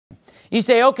You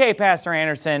say, okay, Pastor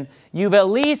Anderson, you've at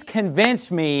least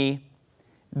convinced me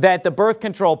that the birth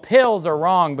control pills are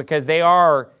wrong because they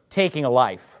are taking a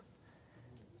life.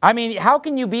 I mean, how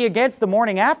can you be against the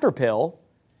morning after pill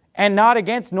and not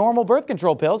against normal birth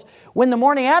control pills when the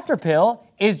morning after pill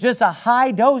is just a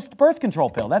high-dosed birth control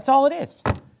pill? That's all it is.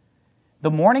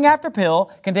 The morning after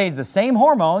pill contains the same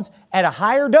hormones at a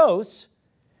higher dose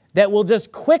that will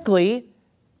just quickly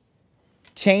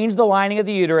change the lining of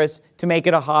the uterus to make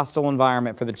it a hostile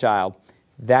environment for the child.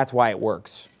 That's why it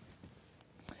works.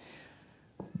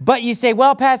 But you say,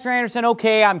 well, Pastor Anderson,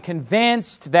 okay, I'm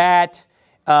convinced that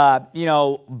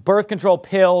birth control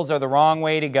pills are the wrong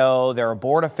way to go. They're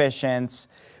abortifacients.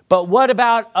 But what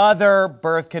about other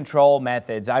birth control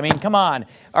methods? I mean, come on.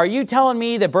 Are you telling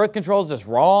me that birth control is just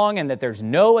wrong and that there's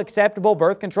no acceptable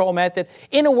birth control method?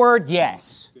 In a word,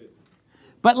 yes.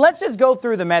 But let's just go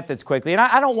through the methods quickly. And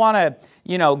I don't want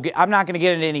to, I'm not going to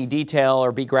get into any detail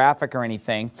or be graphic or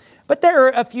anything. But there are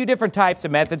a few different types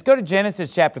of methods. Go to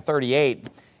Genesis chapter 38,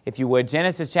 if you would.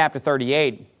 Genesis chapter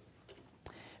 38.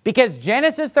 Because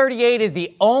Genesis 38 is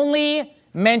the only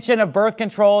mention of birth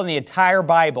control in the entire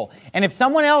Bible. And if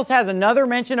someone else has another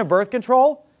mention of birth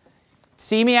control,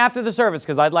 see me after the service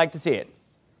because I'd like to see it.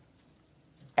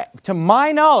 To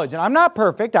my knowledge, and I'm not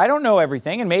perfect, I don't know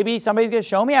everything, and maybe somebody's going to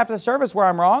show me after the service where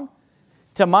I'm wrong.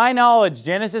 To my knowledge,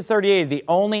 Genesis 38 is the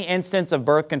only instance of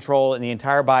birth control in the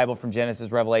entire Bible from Genesis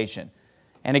to Revelation.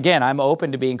 And again, I'm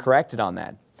open to being corrected on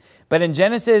that. But in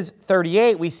Genesis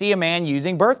 38, we see a man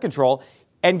using birth control.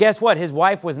 And guess what? His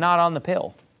wife was not on the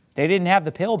pill. They didn't have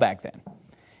the pill back then.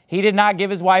 He did not give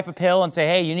his wife a pill and say,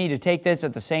 hey, you need to take this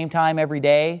at the same time every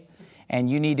day, and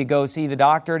you need to go see the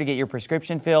doctor to get your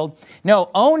prescription filled.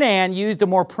 No, Onan used a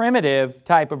more primitive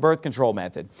type of birth control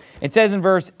method. It says in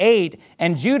verse 8,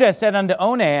 and Judah said unto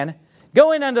Onan,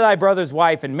 go in unto thy brother's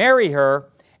wife and marry her,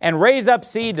 and raise up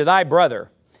seed to thy brother.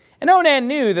 And Onan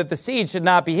knew that the seed should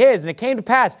not be his. And it came to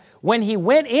pass, when he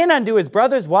went in unto his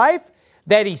brother's wife,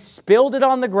 that he spilled it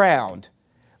on the ground,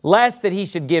 lest that he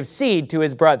should give seed to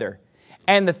his brother.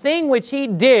 And the thing which he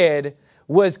did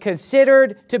was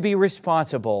considered to be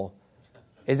responsible.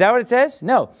 Is that what it says?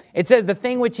 No. It says the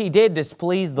thing which he did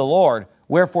displeased the Lord,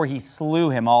 wherefore he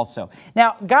slew him also.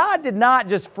 Now, God did not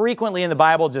just frequently in the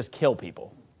Bible just kill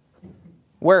people,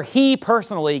 where he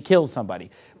personally kills somebody.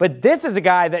 But this is a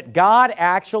guy that God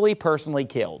actually personally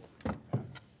killed.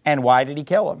 And why did he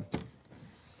kill him?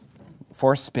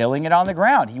 For spilling it on the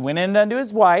ground. He went in unto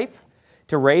his wife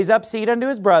to raise up seed unto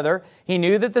his brother. He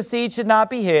knew that the seed should not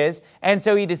be his, and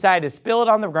so he decided to spill it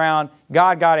on the ground.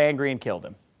 God got angry and killed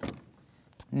him.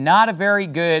 Not a very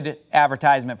good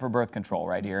advertisement for birth control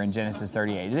right here in Genesis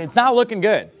 38. It's not looking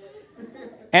good.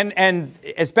 And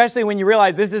especially when you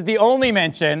realize this is the only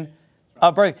mention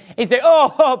of birth. You say,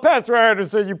 oh, Pastor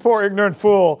Anderson, you poor ignorant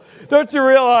fool. Don't you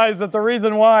realize that the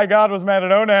reason why God was mad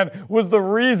at Onan was the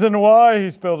reason why he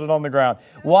spilled it on the ground?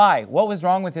 Why? What was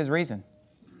wrong with his reason?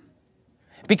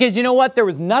 Because you know what? There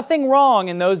was nothing wrong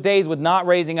in those days with not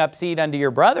raising up seed unto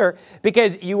your brother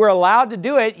because you were allowed to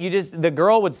do it. The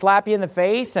girl would slap you in the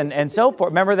face and so forth.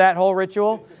 Remember that whole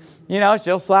ritual? You know,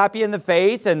 she'll slap you in the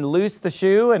face and loose the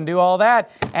shoe and do all that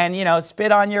and,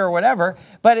 spit on you or whatever.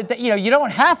 But, you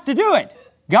don't have to do it.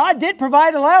 God did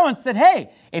provide allowance that,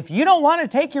 hey, if you don't want to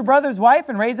take your brother's wife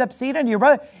and raise up seed unto your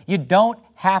brother, you don't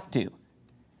have to.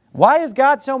 Why is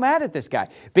God so mad at this guy?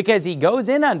 Because he goes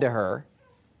in unto her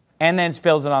and then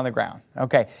spills it on the ground.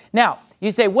 Okay. Now,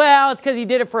 you say, well, it's because he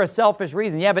did it for a selfish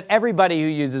reason. Yeah, but everybody who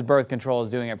uses birth control is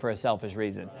doing it for a selfish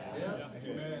reason. Yeah.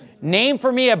 Name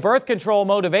for me a birth control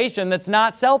motivation that's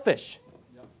not selfish.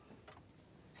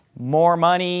 More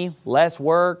money, less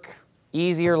work,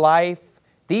 easier life.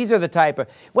 These are the type of,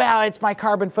 well, it's my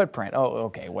carbon footprint. Oh,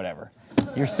 okay, whatever.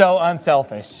 You're so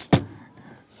unselfish.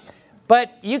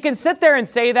 But you can sit there and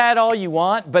say that all you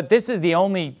want, but this is the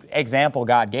only example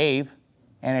God gave.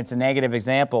 And it's a negative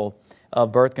example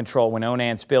of birth control when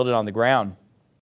Onan spilled it on the ground.